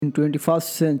In 21st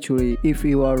century, if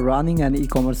you are running an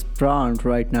e-commerce brand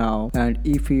right now and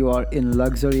if you are in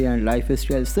luxury and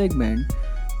lifestyle segment,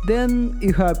 then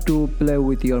you have to play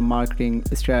with your marketing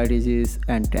strategies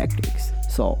and tactics.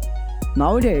 So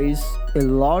nowadays, a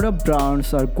lot of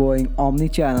brands are going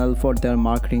omni-channel for their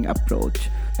marketing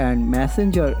approach, and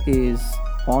Messenger is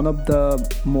one of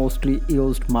the mostly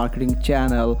used marketing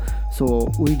channel. So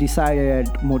we decided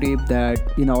at Motive that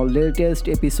in our latest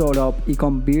episode of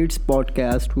Ecom Beats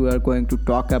podcast, we are going to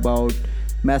talk about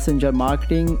messenger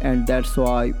marketing, and that's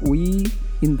why we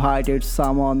invited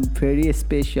someone very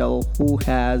special who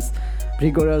has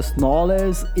rigorous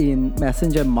knowledge in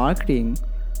messenger marketing,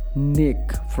 Nick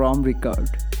from Ricard.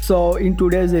 So, in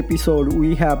today's episode,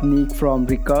 we have Nick from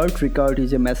Ricard. Ricard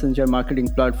is a messenger marketing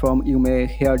platform. You may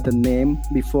hear the name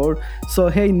before. So,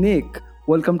 hey, Nick,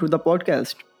 welcome to the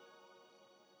podcast.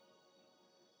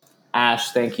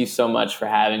 Ash, thank you so much for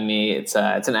having me. It's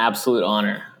an absolute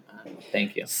honor.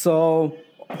 Thank you. So,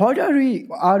 what are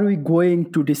we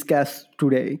going to discuss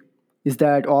today? Is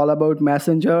that all about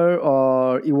messenger,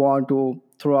 or you want to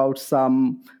throw out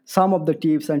some of the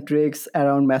tips and tricks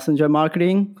around messenger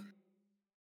marketing?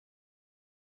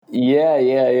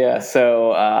 Yeah.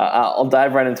 So I'll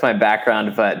dive right into my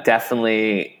background, but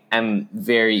definitely I'm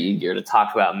very eager to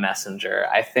talk about Messenger.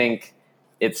 I think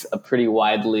it's a pretty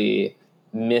widely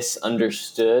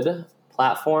misunderstood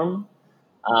platform.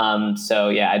 So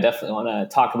yeah, I definitely want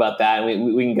to talk about that,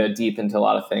 and we can go deep into a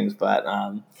lot of things. But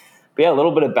yeah, a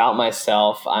little bit about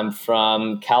myself. I'm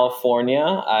from California.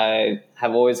 I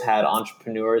have always had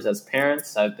entrepreneurs as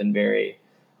parents. I've been very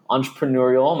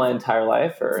entrepreneurial my entire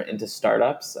life or into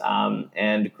startups.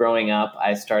 And growing up,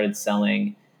 I started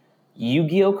selling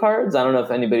Yu-Gi-Oh cards. I don't know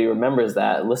if anybody remembers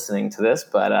that listening to this,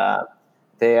 but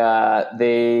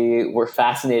they were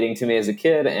fascinating to me as a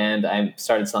kid, and I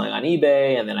started selling on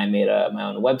eBay, and then I made my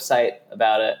own website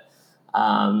about it.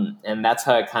 And that's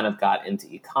how I kind of got into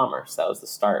e-commerce. That was the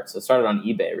start. So it started on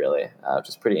eBay, really, which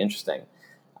is pretty interesting.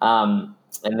 And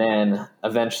then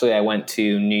eventually I went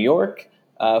to New York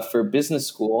for business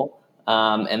school.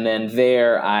 And then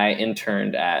there I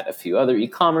interned at a few other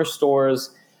e-commerce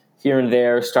stores here and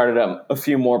there, started up a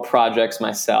few more projects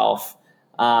myself.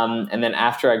 And then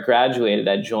after I graduated,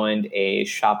 I joined a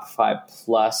Shopify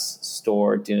Plus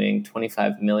store doing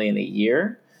 25 million a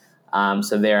year.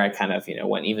 So there I kind of,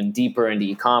 went even deeper into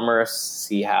e-commerce,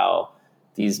 see how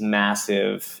these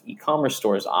massive e-commerce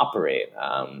stores operate,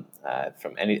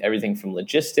 from everything from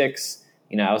logistics.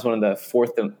 I was one of the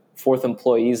fourth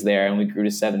employees there, and we grew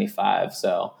to 75.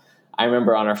 So I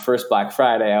remember on our first Black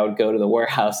Friday, I would go to the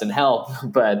warehouse and help.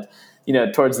 But,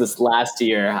 towards this last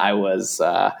year, I was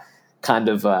kind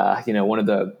of, one of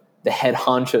the head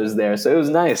honchos there. So it was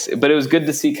nice. But it was good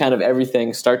to see kind of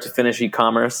everything start to finish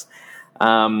e-commerce,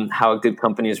 how a good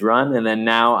company is run. And then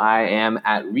now I am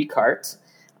at Recart,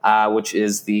 which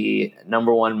is the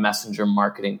number one messenger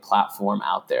marketing platform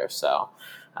out there. So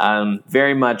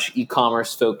very much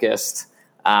e-commerce focused.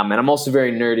 And I'm also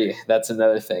very nerdy. That's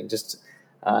another thing. Just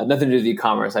nothing to do with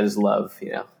e-commerce. I just love,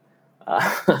 I'm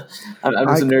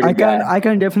just a nerdy guy. I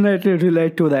can definitely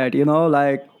relate to that.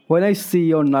 Like when I see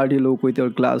your nerdy look with your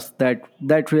glass,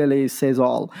 that really says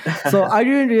all. So I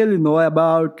didn't really know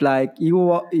about like you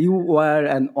were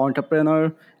an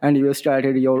entrepreneur and you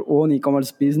started your own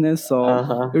e-commerce business. So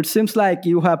Uh-huh. it seems like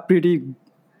you have pretty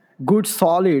good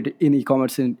solid in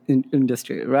e-commerce in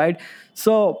industry, right?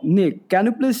 So Nick, can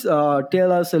you please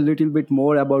tell us a little bit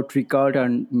more about Recart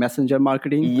and messenger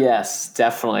marketing? Yes,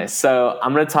 definitely. So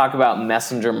I'm going to talk about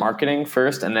messenger marketing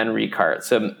first and then Recart.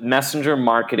 So messenger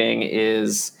marketing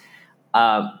is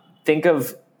think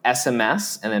of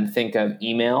SMS and then think of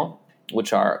email,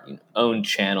 which are owned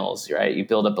channels, right? You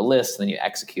build up a list and then you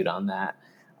execute on that.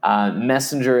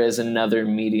 Messenger is another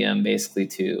medium basically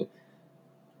to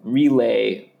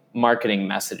relay marketing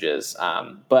messages,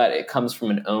 but it comes from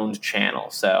an owned channel.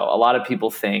 So a lot of people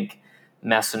think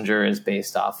Messenger is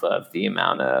based off of the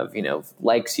amount of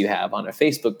likes you have on a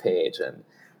Facebook page and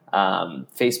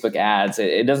Facebook ads.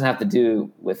 It doesn't have to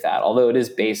do with that. Although it is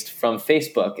based from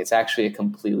Facebook, it's actually a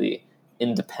completely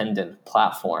independent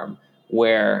platform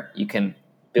where you can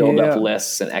build up Yeah.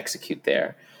 lists and execute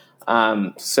there.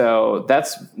 So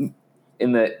that's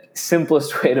in the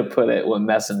simplest way to put it what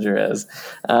Messenger is.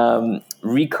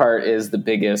 Recart is the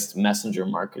biggest messenger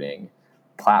marketing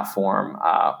platform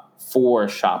for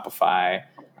Shopify.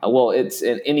 Well, it's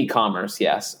in e-commerce,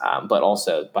 yes, but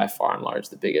also by far and large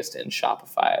the biggest in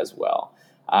Shopify as well.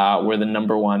 We're the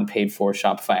number one paid for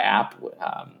Shopify app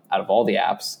out of all the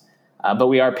apps, but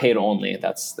we are paid only.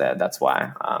 That's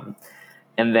why.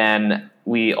 And then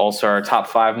we also are top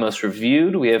 5 most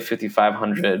reviewed. We have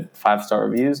 5,500 5-star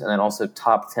reviews, and then also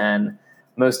top 10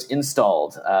 most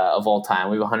installed of all time.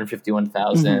 We have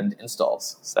 151,000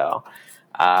 installs. So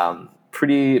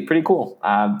pretty cool.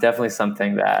 Definitely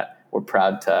something that we're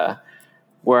proud to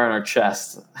wear on our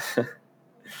chest.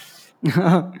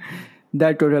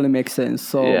 That totally makes sense.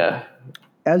 So, Yeah.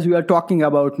 as we are talking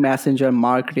about messenger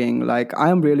marketing, like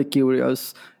I'm really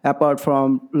curious, apart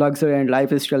from luxury and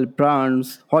lifestyle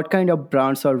brands, what kind of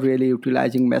brands are really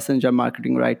utilizing messenger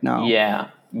marketing right now? Yeah.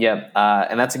 Yep.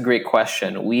 And that's a great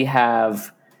question. We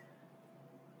have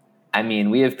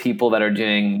people that are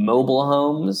doing mobile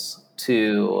homes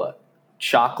to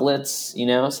chocolates,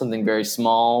 something very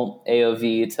small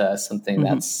AOV to something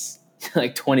that's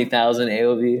like 20,000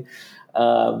 AOV.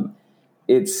 Um,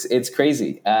 it's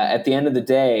crazy. At the end of the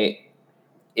day,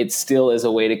 it still is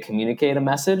a way to communicate a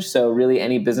message. So really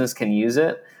any business can use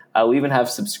it. We even have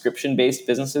subscription-based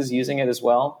businesses using it as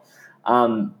well.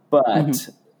 But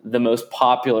the most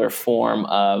popular form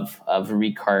of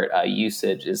Recart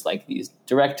usage is like these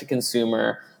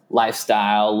direct-to-consumer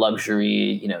lifestyle,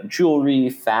 luxury, jewelry,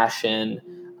 fashion.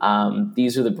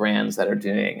 These are the brands that are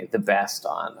doing the best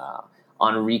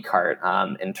on Recart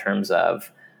in terms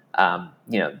of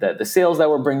the sales that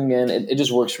we're bringing in. It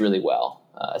just works really well,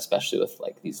 especially with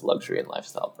like these luxury and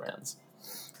lifestyle brands.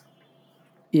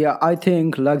 Yeah, I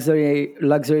think luxury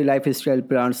lifestyle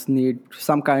brands need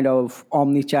some kind of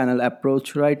omni-channel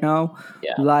approach right now.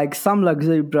 Yeah. Like some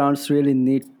luxury brands really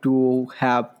need to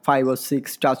have 5 or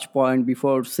 6 touch point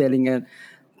before selling a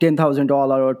 $10,000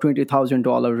 or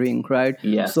 $20,000 ring, right? So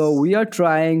Yes. we are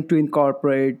trying to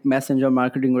incorporate messenger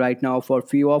marketing right now for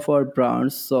few of our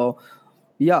brands. So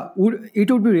yeah,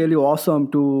 it would be really awesome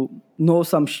to know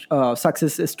some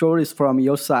success stories from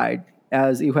your side,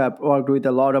 as you have worked with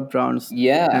a lot of brands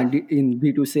Yeah. and in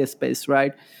B2C space,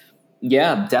 right?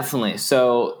 Yeah, definitely.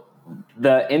 So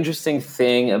the interesting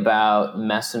thing about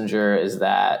Messenger is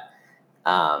that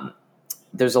um,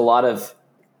 there's a lot of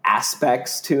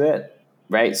aspects to it,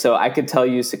 right? So I could tell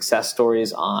you success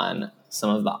stories on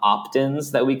some of the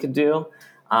opt-ins that we could do,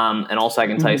 and also I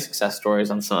can tell you success stories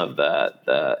on some of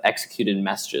the executed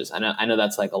messages. I know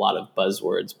that's like a lot of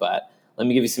buzzwords, but let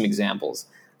me give you some examples.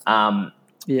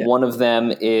 Yeah. One of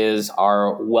them is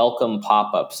our welcome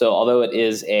pop-up. So although it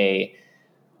is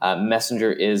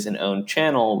Messenger is an owned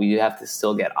channel, we have to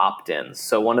still get opt-ins.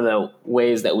 So one of the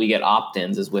ways that we get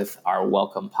opt-ins is with our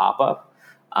welcome pop-up.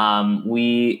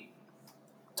 We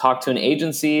talked to an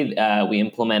agency. We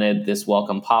implemented this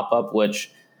welcome pop-up,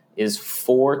 which is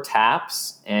 4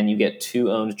 taps, and you get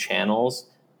 2 owned channels,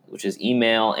 which is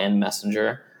email and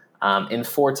Messenger, in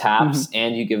 4 taps,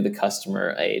 and you give the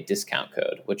customer a discount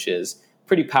code, which is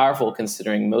pretty powerful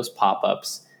considering most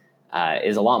pop-ups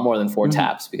is a lot more than 4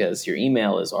 taps, because your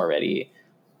email is already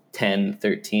 10,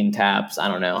 13 taps. I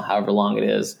don't know, however long it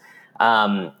is.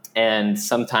 And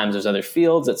sometimes there's other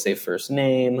fields that say first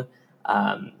name,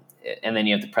 and then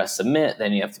you have to press submit.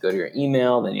 Then you have to go to your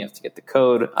email. Then you have to get the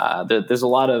code. There's a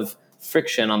lot of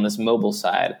friction on this mobile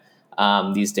side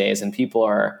these days, and people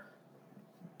are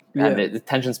the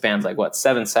attention span's like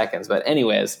 7 seconds. But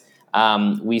anyways,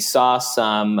 we saw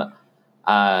some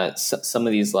of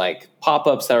these like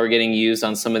pop-ups that were getting used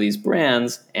on some of these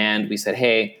brands, and we said,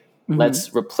 hey,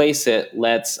 let's replace it.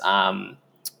 Let's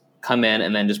come in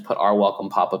and then just put our welcome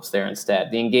pop-ups there instead.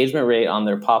 The engagement rate on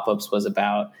their pop-ups was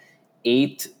about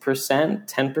 8%,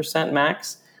 10%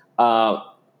 max.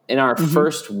 In our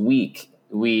first week,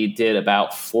 we did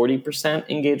about 40%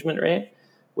 engagement rate,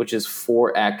 which is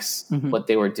 4x what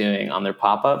they were doing on their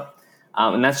pop-up.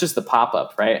 And that's just the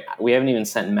pop-up, right? We haven't even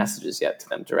sent messages yet to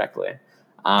them directly.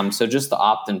 So just the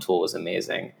opt-in tool was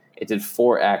amazing. It did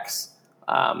 4x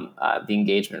the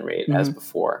engagement rate as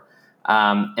before.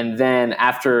 And then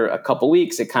after a couple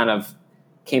weeks, it kind of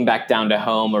came back down to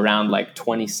home around like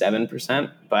 27%,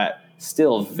 but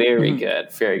still very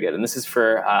good, very good. And this is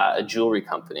for a jewelry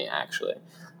company, actually.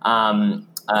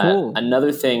 Cool.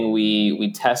 Another thing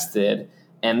we tested,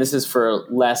 and this is for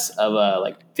less of a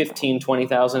like $15,000,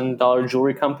 $20,000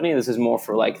 jewelry company. This is more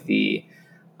for like the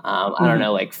I don't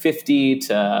know, like $50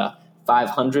 to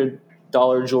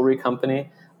 $500 jewelry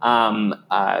company.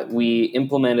 We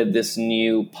implemented this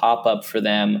new pop-up for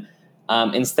them.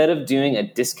 Instead of doing a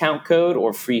discount code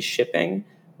or free shipping,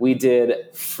 we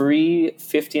did free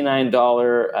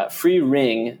 $59 free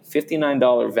ring,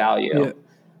 $59 value.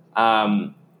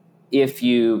 If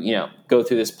you go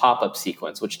through this pop-up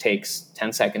sequence, which takes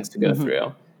 10 seconds to go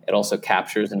through. It also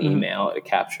captures an email. It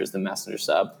captures the Messenger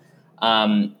sub.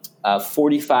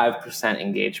 45%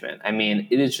 engagement. I mean,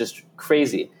 it is just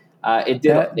crazy. It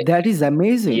did. That is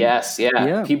amazing. Yes, yeah.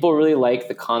 Yeah. People really like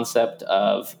the concept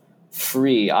of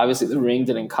free. Obviously, the ring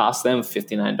didn't cost them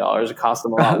 $59. It cost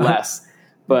them a lot less.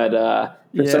 But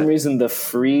for some Yeah. reason, the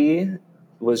free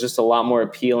was just a lot more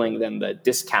appealing than the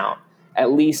discount,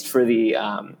 at least for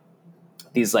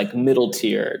these like middle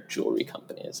tier jewelry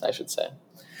companies, I should say.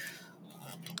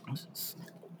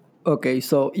 Okay,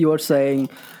 so you are saying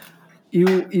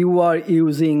you are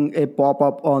using a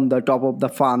pop-up on the top of the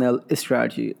funnel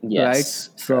strategy, right? Yes,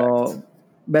 correct. So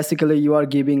basically you are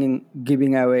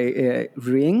giving away a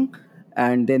ring,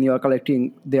 and then you are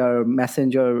collecting their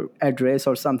messenger address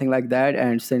or something like that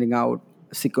and sending out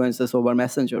sequences over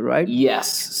messenger, right?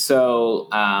 Yes. So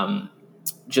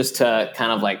just to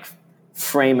kind of like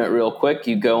frame it real quick,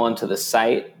 you go onto the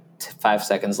site. 5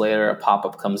 seconds later, a pop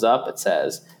up comes up. It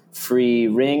says free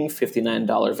ring,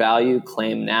 $59 value,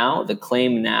 claim now. The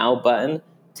claim now button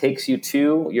takes you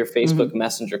to your Facebook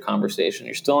Messenger conversation.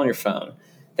 You're still on your phone.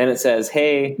 Then it says,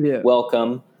 hey, Yeah.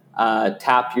 welcome.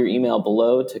 Tap your email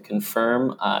below to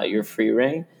confirm your free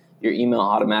ring. Your email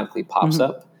automatically pops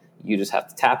up. You just have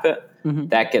to tap it.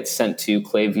 That gets sent to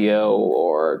Klaviyo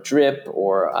or Drip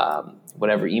or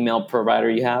whatever email provider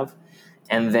you have.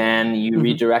 And then you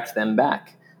redirect them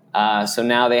back. So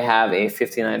now they have a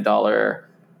 $59,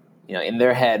 in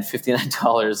their head,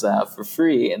 $59 for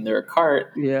free in their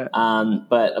cart. Yeah.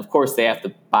 But of course, they have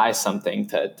to buy something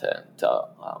to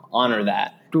honor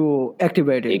that. To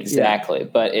activate it. Exactly.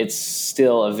 But it's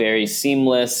still a very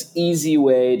seamless, easy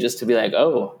way just to be like,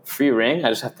 oh, free ring. I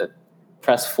just have to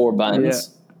press 4 buttons.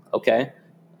 Yeah. Okay.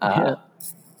 Yeah.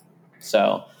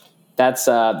 So that's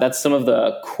some of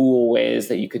the cool ways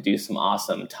that you could do some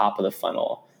awesome top of the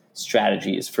funnel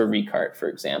strategies for Recart, for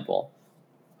example.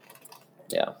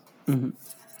 Yeah.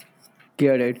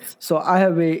 Get it. So I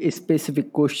have a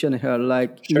specific question here.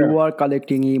 Like Sure. you are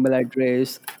collecting email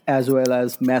address as well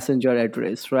as messenger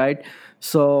address, right?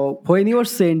 So when you are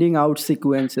sending out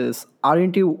sequences,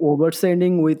 aren't you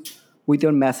oversending with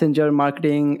your messenger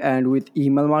marketing and with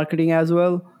email marketing as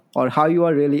well? Or how you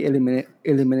are really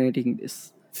eliminating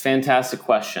this? Fantastic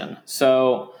question.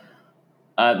 So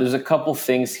there's a couple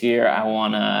things here I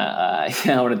wanna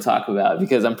I want to talk about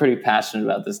because I'm pretty passionate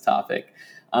about this topic.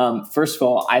 First of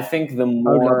all, I think the I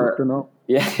would love to more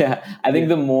know. I think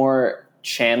the more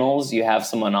channels you have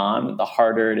someone on, the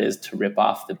harder it is to rip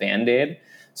off the Band-Aid.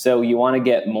 So you want to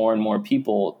get more and more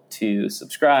people to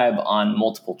subscribe on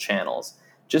multiple channels.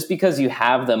 Just because you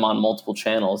have them on multiple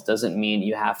channels doesn't mean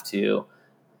you have to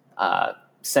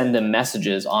send them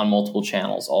messages on multiple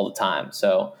channels all the time.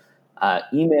 So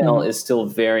email is still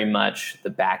very much the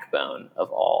backbone of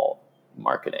all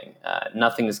marketing.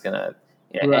 Nothing is going to,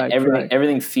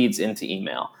 everything feeds into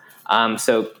email.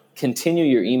 So continue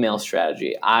your email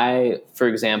strategy. For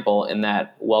example, in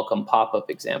that welcome pop-up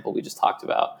example we just talked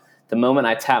about, the moment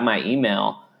I tap my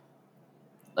email,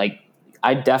 like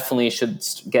I definitely should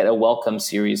get a welcome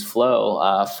series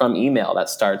flow from email that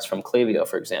starts from Klaviyo,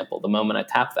 for example, the moment I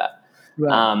tap that.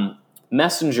 Right.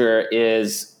 Messenger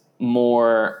is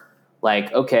more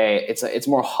like, okay, it's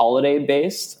more holiday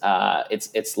based.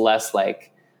 It's less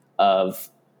like of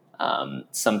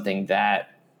something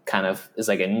that kind of is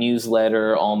like a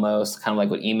newsletter almost, kind of like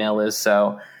what email is.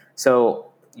 So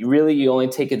you only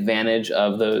take advantage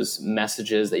of those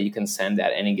messages that you can send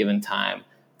at any given time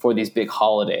for these big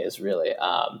holidays, really.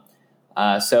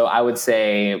 So I would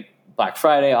say Black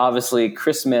Friday, obviously,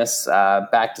 Christmas,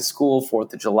 back to school,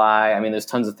 4th of July. I mean, there's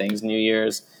tons of things, New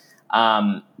Year's.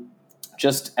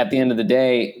 Just at the end of the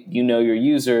day, your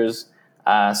users.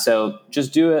 So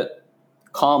just do it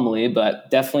calmly, but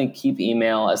definitely keep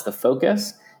email as the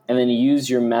focus, and then use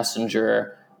your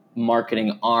messenger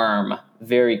marketing arm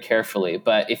very carefully.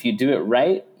 But if you do it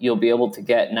right, you'll be able to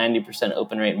get 90%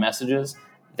 open rate messages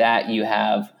that you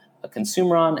have a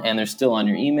consumer on, and they're still on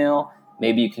your email.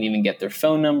 Maybe you can even get their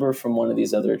phone number from one of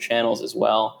these other channels as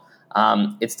well.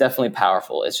 It's definitely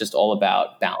powerful. It's just all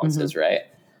about balances, right?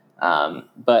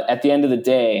 But at the end of the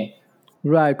day,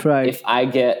 right. If I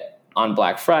get on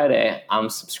Black Friday, I'm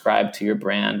subscribed to your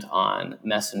brand on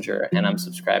Messenger and I'm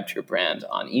subscribed to your brand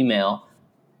on email,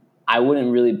 I wouldn't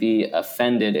really be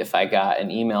offended if I got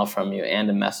an email from you and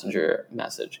a Messenger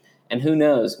message. And who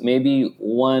knows, maybe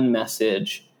one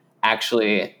message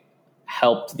actually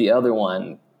helped the other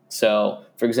one. So,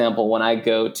 for example, when I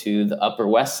go to the Upper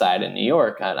West Side in New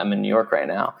York, I'm in New York right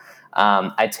now,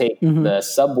 I take the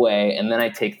subway and then I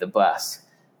take the bus.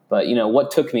 But, what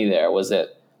took me there? Was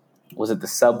it the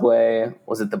subway?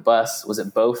 Was it the bus? Was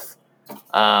it both?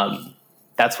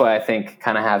 That's why I think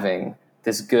kind of having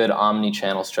this good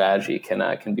omni-channel strategy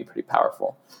can be pretty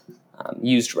powerful,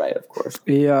 used right, of course.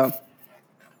 Yeah.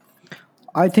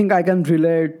 I think I can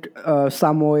relate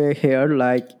some way here.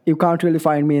 Like, you can't really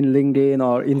find me in LinkedIn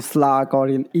or in Slack or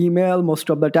in email most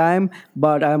of the time,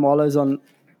 but I'm always on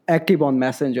active on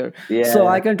Messenger. So Yeah.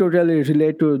 I can totally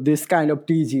relate to this kind of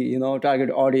TG, target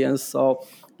audience. So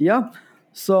yeah.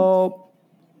 So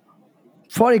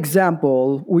for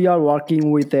example, we are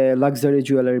working with a luxury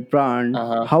jewelry brand.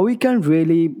 Uh-huh. How we can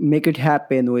really make it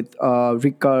happen with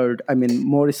Recurd, I mean,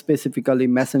 more specifically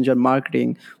messenger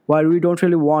marketing, where we don't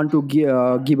really want to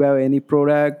give away any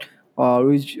product, or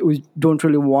we don't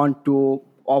really want to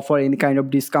offer any kind of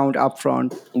discount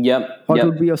upfront. Yep. What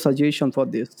would Yep. be your suggestion for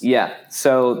this? Yeah.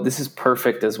 So this is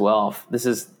perfect as well. This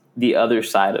is the other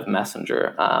side of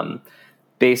Messenger.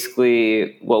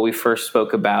 Basically, what we first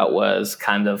spoke about was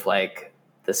kind of like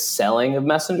the selling of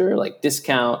Messenger, like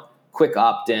discount, quick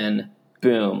opt in,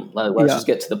 boom. Let's Yeah, just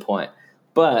get to the point.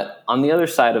 But on the other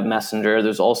side of Messenger,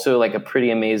 there's also like a pretty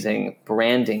amazing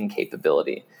branding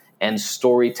capability and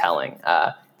storytelling.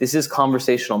 This is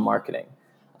conversational marketing.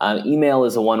 Email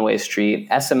is a one-way street.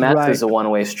 SMS is right. a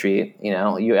one-way street.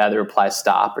 You either reply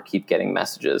stop or keep getting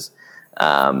messages.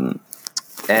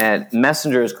 And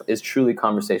Messenger is truly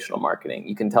conversational marketing.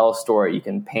 You can tell a story. You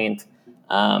can paint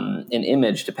an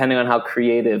image, depending on how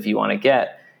creative you want to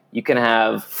get. You can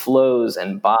have flows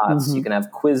and bots. You Hmm. can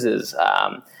have quizzes.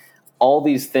 All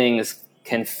these things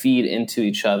can feed into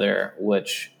each other,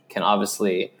 which can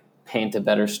obviously paint a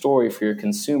better story for your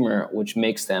consumer, which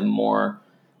makes them more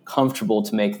comfortable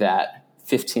to make that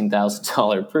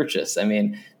 $15,000 purchase. I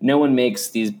mean, no one makes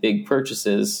these big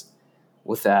purchases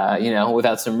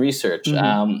without some research.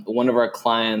 Hmm. One of our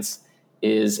clients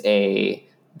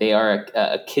they are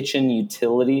a kitchen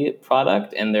utility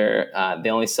product, and they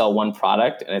only sell one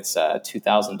product, and it's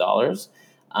 $2,000.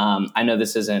 I know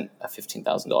this isn't a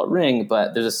 $15,000 ring,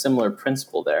 but there's a similar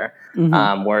principle there.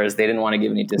 Hmm. Whereas they didn't want to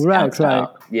give any Right, discounts right.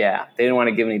 out. Yeah, they didn't want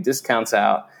to give any discounts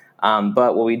out.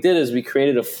 But what we did is we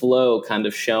created a flow kind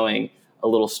of showing a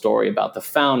little story about the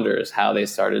founders, how they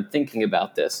started thinking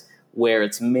about this, where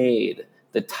it's made,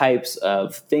 the types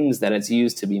of things that it's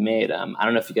used to be made. I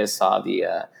don't know if you guys saw the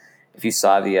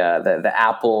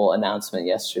Apple announcement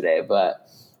yesterday, but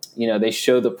they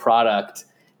show the product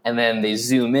and then they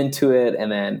zoom into it,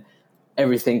 and then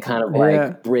everything kind of Yeah,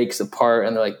 like breaks apart,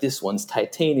 and they're like, "This one's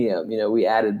titanium. We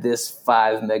added this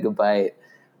 5 megabyte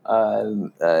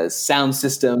sound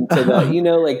system to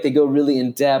the." Like they go really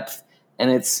in depth, and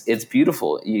it's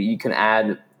beautiful. You can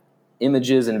add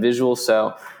images and visuals.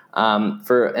 So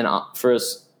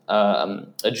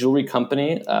a jewelry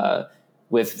company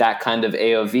with that kind of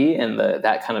AOV and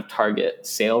that kind of target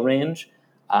sale range,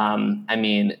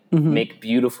 hmm, make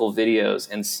beautiful videos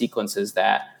and sequences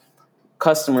that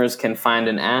customers can find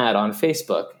an ad on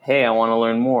Facebook. Hey, I want to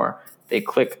learn more. They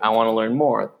click, I want to learn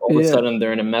more. All of a yeah, sudden,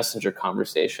 they're in a messenger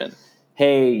conversation.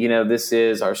 Hey, this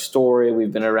is our story.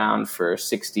 We've been around for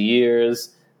 60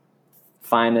 years.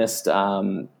 Finest,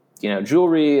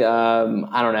 jewelry.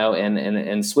 I don't know,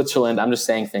 in Switzerland. I'm just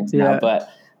saying things now, yeah, but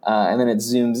and then it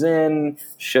zooms in,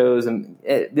 shows them.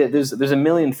 There's a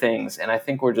million things, and I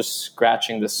think we're just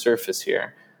scratching the surface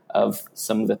here of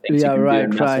some of the things you yeah, can do in right,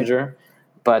 right. Messenger.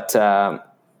 But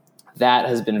that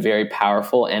has been very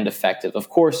powerful and effective. Of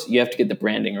course, you have to get the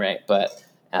branding right, but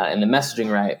and the messaging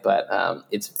right. But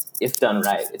it's if done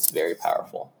right, it's very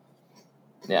powerful.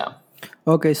 Yeah.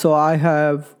 Okay, so I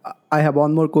have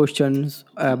one more questions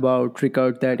about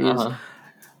Record. That Uh is, huh.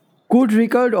 could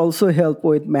Record also help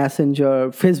with Messenger,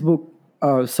 Facebook?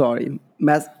 Sorry,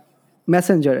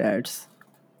 Messenger ads.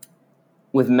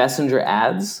 With Messenger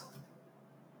ads.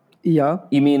 Yeah,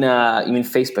 You mean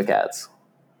Facebook ads?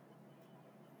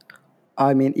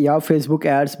 I mean, yeah, Facebook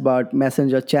ads, but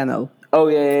Messenger channel. Oh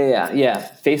yeah.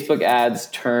 Facebook ads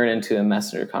turn into a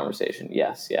Messenger conversation.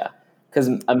 Yes, yeah. Because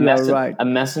You're right. a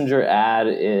Messenger ad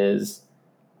is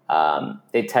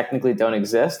they technically don't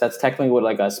exist. That's technically what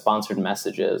like a sponsored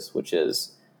message is, which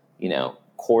is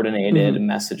coordinated Hmm.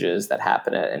 messages that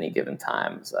happen at any given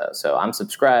time. So I'm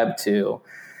subscribed to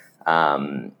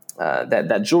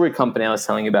that jewelry company I was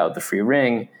telling you about, the free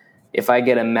ring. If I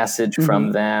get a message from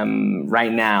Hmm. them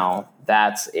right now,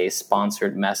 that's a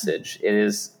sponsored message. It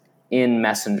is in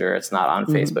Messenger. It's not on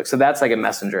Hmm. Facebook. So that's like a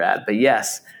Messenger ad. But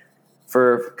yes,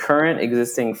 for current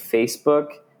existing Facebook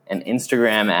and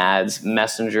Instagram ads,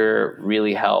 Messenger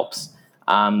really helps.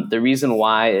 The reason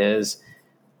why is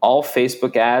all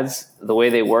Facebook ads, the way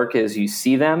they work is you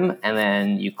see them and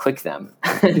then you click them,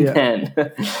 and Yeah, then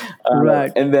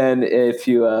right. if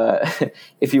you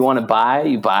if you want to buy,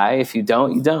 you buy. If you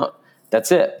don't, you don't.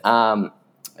 That's it.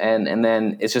 And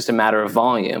then it's just a matter of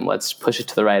volume. Let's push it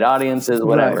to the right audiences, Right.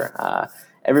 whatever.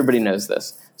 Everybody knows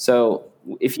this. So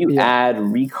if you Yeah. add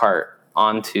Recart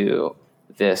onto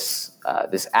this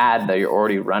ad that you're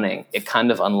already running, it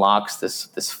kind of unlocks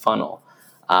this funnel.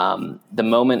 The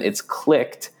moment it's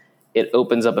clicked, it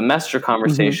opens up a messenger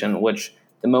conversation, which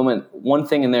the moment one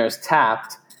thing in there is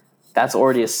tapped, that's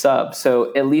already a sub.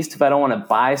 So at least if I don't want to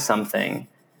buy something,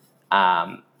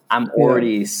 I'm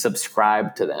already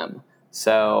subscribed to them.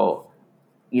 So,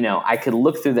 I could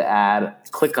look through the ad,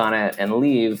 click on it, and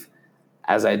leave,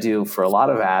 as I do for a lot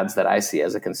of ads that I see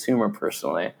as a consumer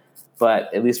personally.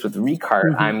 But at least with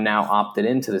Recart, I'm now opted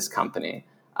into this company.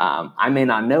 I may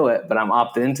not know it, but I'm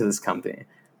opted into this company.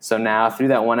 So now through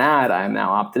that one ad, I'm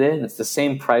now opted in. It's the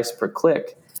same price per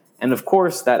click. And of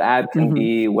course, that ad can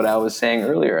be what I was saying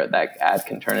earlier. That ad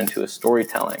can turn into a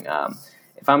storytelling.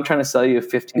 If I'm trying to sell you a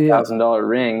 $15,000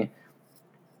 ring,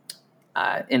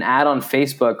 an ad on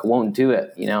Facebook won't do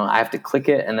it. I have to click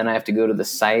it, and then I have to go to the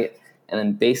site. And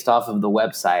then based off of the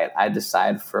website, I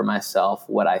decide for myself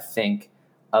what I think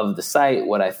of the site,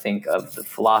 what I think of the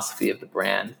philosophy of the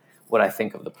brand, what I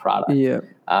think of the product.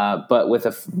 But with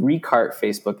a Recart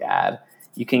Facebook ad,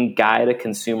 you can guide a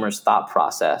consumer's thought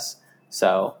process.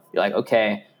 So you're like,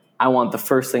 okay, I want the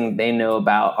first thing they know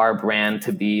about our brand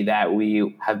to be that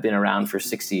we have been around for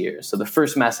 60 years. So the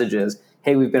first message is,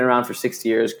 hey, we've been around for 60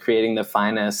 years creating the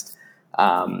finest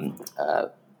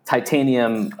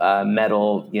titanium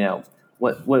metal,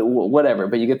 whatever.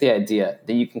 But you get the idea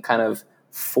that you can kind of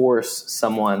force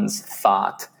someone's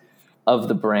thought of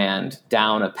the brand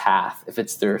down a path if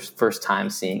it's their first time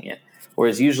seeing it.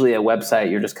 Whereas usually a website,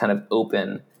 you're just kind of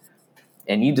open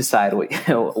and you decide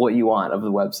what you want of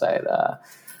the website.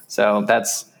 So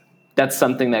that's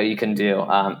something that you can do.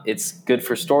 It's good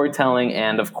for storytelling,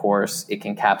 and of course, it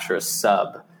can capture a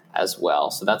sub as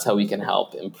well. So that's how we can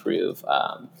help improve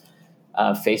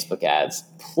Facebook ads.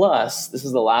 Plus, this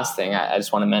is the last thing I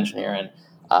just want to mention here, and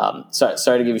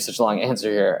sorry to give you such a long answer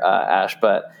here, Ash,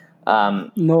 but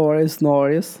no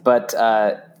worries. But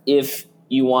if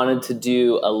you wanted to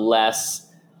do a less,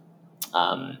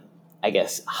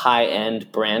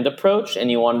 high-end brand approach,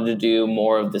 and you wanted to do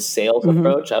more of the sales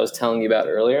approach I was telling you about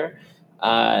earlier,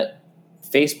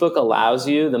 Facebook allows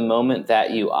you, the moment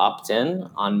that you opt in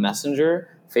on Messenger,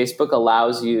 Facebook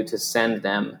allows you to send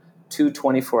them 2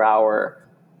 24-hour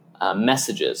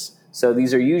messages. So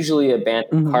these are usually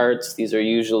abandoned carts. These are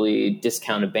usually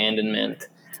discount abandonment.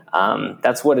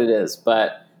 That's what it is,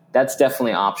 but that's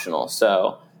definitely optional.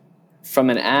 So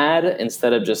from an ad,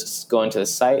 instead of just going to the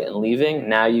site and leaving,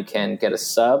 now you can get a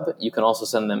sub. You can also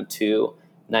send them 2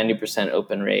 90%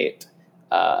 open rate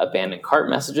abandoned cart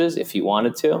messages if you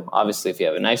wanted to. Obviously, if you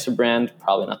have a nicer brand,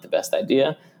 probably not the best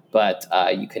idea, but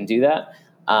you can do that.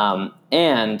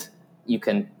 And you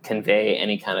can convey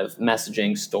any kind of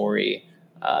messaging story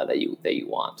that you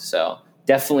want. So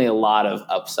definitely a lot of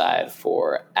upside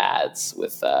for ads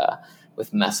with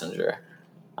Messenger.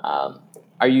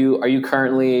 Are you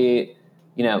currently,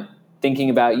 thinking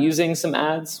about using some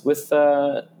ads with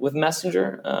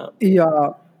Messenger?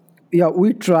 Yeah,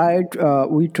 we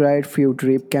tried few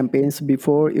drip campaigns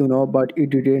before, but it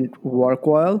didn't work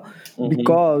well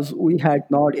because we had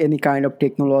not any kind of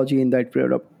technology in that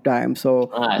period of time.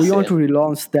 So I we see. want to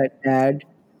relaunch that ad,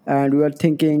 and we are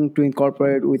thinking to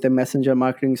incorporate with a messenger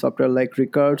marketing software like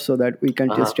Recart so that we can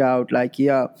test out like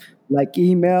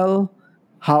email,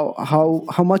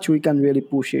 how much we can really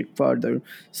push it further.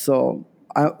 So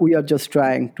we are just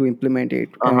trying to implement it,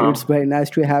 and it's very nice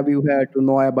to have you here to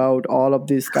know about all of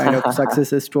these kind of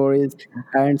success stories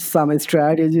and some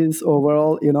strategies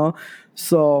overall.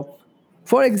 So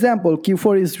for example,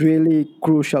 Q4 is really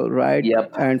crucial, right?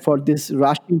 Yep. And for this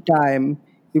rushing time,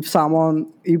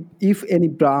 if any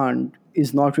brand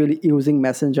is not really using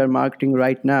messenger marketing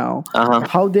right now,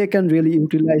 how they can really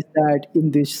utilize that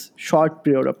in this short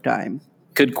period of time?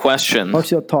 Good question.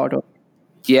 What's your thought on?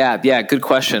 Yeah, good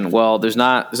question. Well, there's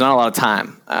not a lot of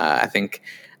time. I think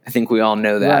we all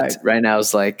know that right now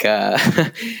is like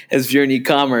as if you're in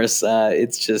e-commerce,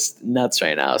 it's just nuts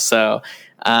right now. So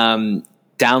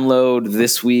download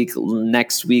this week,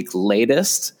 next week,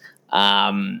 latest.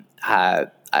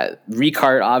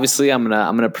 Recart, obviously, I'm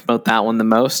gonna promote that one the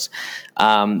most.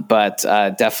 But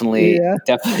definitely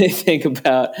think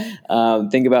about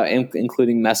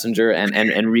including Messenger,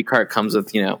 and Recart comes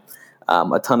with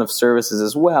a ton of services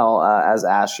as well as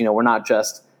Ash. We're not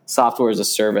just software as a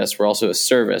service; we're also a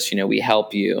service. We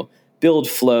help you build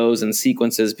flows and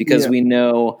sequences because we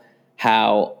know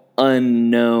how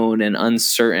unknown and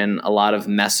uncertain a lot of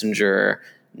Messenger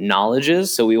knowledge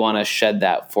is. So we want to shed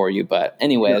that for you. But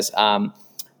anyways,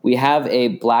 we have a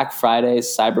Black Friday,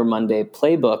 Cyber Monday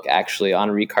playbook actually on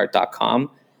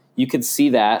Recart.com. You can see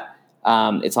that.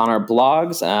 It's on our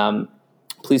blogs.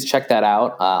 Please check that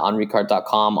out on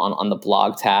Recart.com on the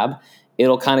blog tab.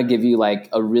 it'll kind of give you like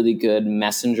a really good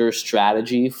messenger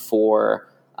strategy for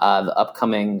the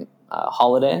upcoming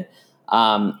holiday.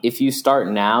 If you start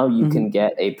now, you can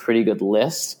get a pretty good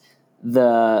list.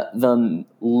 The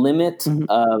limit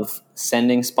of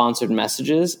sending sponsored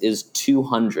messages is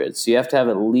 200. So you have to have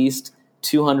at least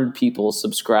 200 people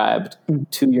subscribed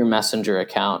to your Messenger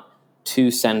account to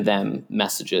send them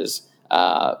messages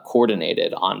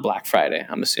coordinated on Black Friday,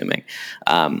 I'm assuming.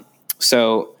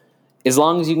 So as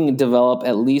long as you can develop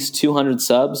at least 200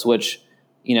 subs, which,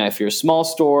 if you're a small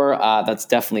store, that's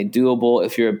definitely doable.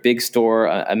 If you're a big store,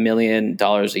 $1 million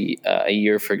a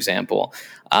year, for example,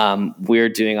 we're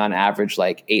doing on average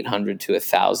like 800 to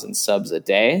 1,000 subs a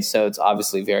day. So it's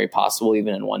obviously very possible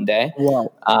even in one day.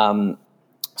 Wow.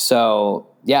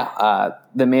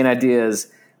 The main idea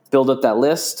is build up that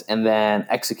list and then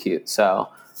execute. So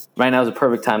right now is a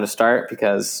perfect time to start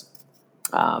because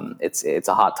it's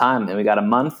a hot time and we got a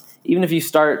month. Even if you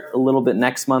start a little bit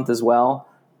next month as well,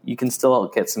 you can still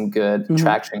get some good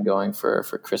traction going for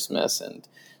Christmas and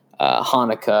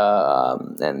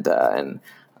Hanukkah and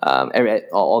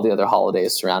all the other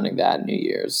holidays surrounding that, New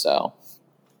Year's. So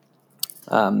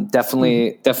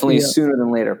definitely sooner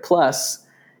than later. Plus,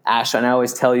 Ash, and I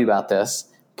always tell you about this.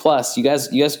 Plus, you got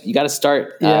to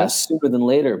start sooner than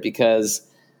later because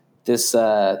this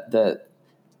the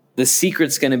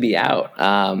secret's going to be out.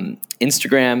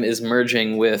 Instagram is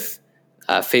merging with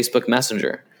Facebook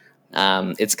Messenger.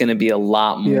 It's going to be a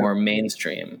lot more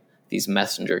mainstream, these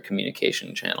messenger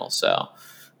communication channels. So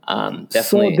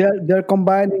definitely. So they're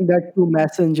combining that to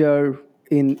Messenger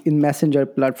in Messenger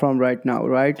platform right now,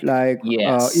 right? Like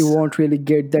Yes. you won't really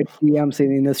get that DMs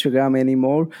in Instagram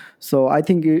anymore. So I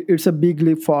think it's a big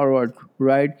leap forward,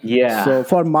 right? Yeah. So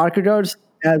for marketers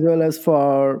as well as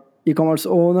for e-commerce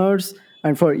owners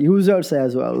and for users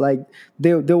as well, like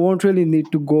they won't really need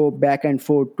to go back and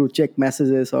forth to check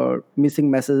messages or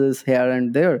missing messages here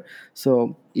and there.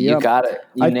 So You got it.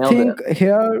 You nailed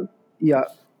it.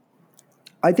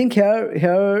 I think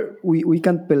here we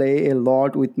can play a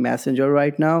lot with Messenger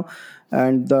right now.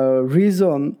 And the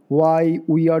reason why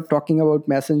we are talking about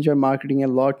Messenger marketing a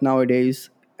lot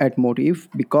nowadays at Motive,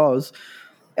 because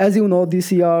as you know,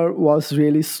 this year was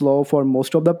really slow for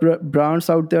most of the brands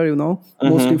out there,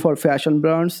 mostly for fashion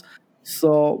brands.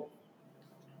 So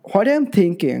what I'm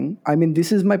thinking, I mean,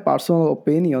 this is my personal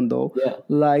opinion though,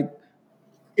 like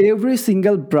every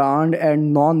single brand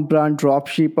and non-brand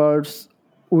dropshippers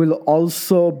will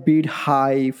also bid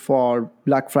high for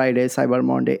Black Friday, Cyber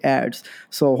Monday ads.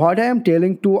 So what I am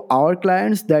telling to our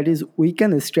clients that is we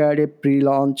can start a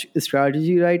pre-launch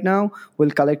strategy right now.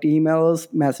 We'll collect emails,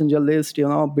 messenger list,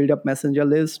 build up messenger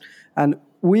list, and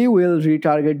we will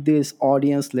retarget this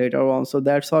audience later on. So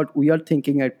that's what we are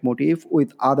thinking at Motive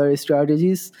with other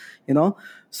strategies,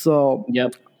 So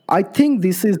Yep. I think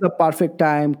this is the perfect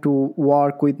time to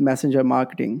work with messenger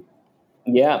marketing.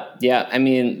 Yeah. I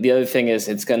mean, the other thing is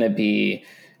it's going to be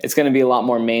a lot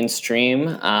more mainstream.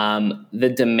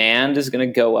 The demand is going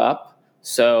to go up.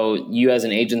 So you as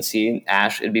an agency,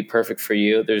 Ash, it'd be perfect for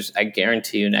you. I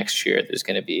guarantee you next year, there's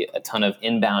going to be a ton of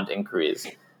inbound inquiries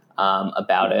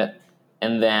about it.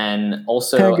 And then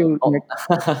also, Thank you, Nick.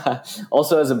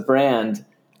 also as a brand,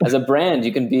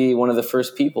 you can be one of the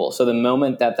first people. So the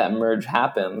moment that merge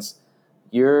happens,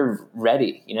 you're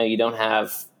ready. You don't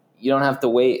have to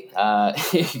wait.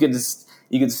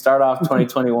 You could start off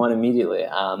 2021 immediately.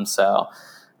 So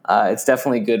it's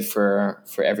definitely good for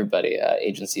everybody,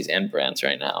 agencies and brands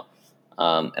right now.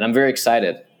 And I'm very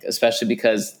excited, especially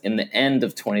because in the end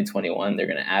of 2021, they're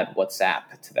going to add WhatsApp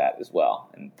to that as well.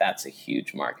 And that's a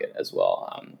huge market as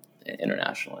well,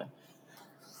 internationally.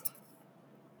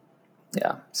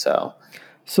 Yeah. So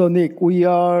Nick, we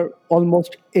are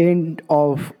almost end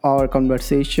of our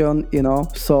conversation,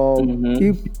 So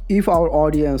if our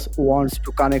audience wants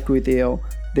to connect with you,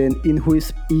 then in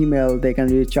which email they can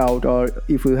reach out, or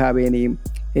if you have any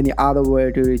other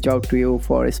way to reach out to you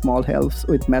for small helps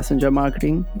with messenger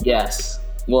marketing? Yes.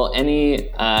 Well,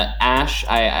 Ash,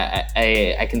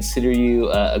 I consider you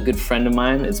a good friend of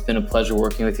mine. It's been a pleasure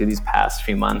working with you these past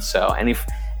few months. So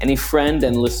any friend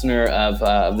and listener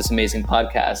of this amazing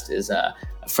podcast is a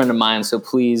friend of mine. So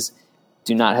please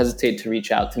do not hesitate to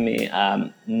reach out to me.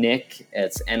 Nick,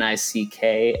 it's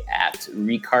NICK at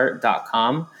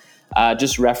recart.com.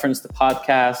 Just reference the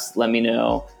podcast. Let me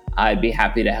know. I'd be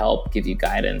happy to help, give you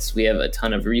guidance. We have a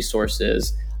ton of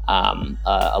resources,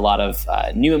 a lot of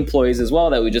new employees as well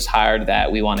that we just hired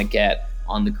that we want to get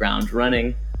on the ground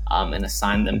running and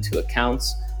assign them to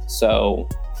accounts. So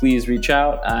please reach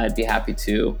out. I'd be happy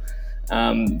to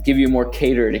give you a more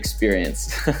catered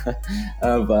experience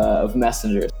of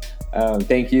Messenger.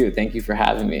 Thank you. Thank you for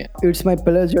having me. It's my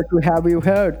pleasure to have you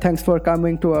here. Thanks for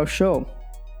coming to our show.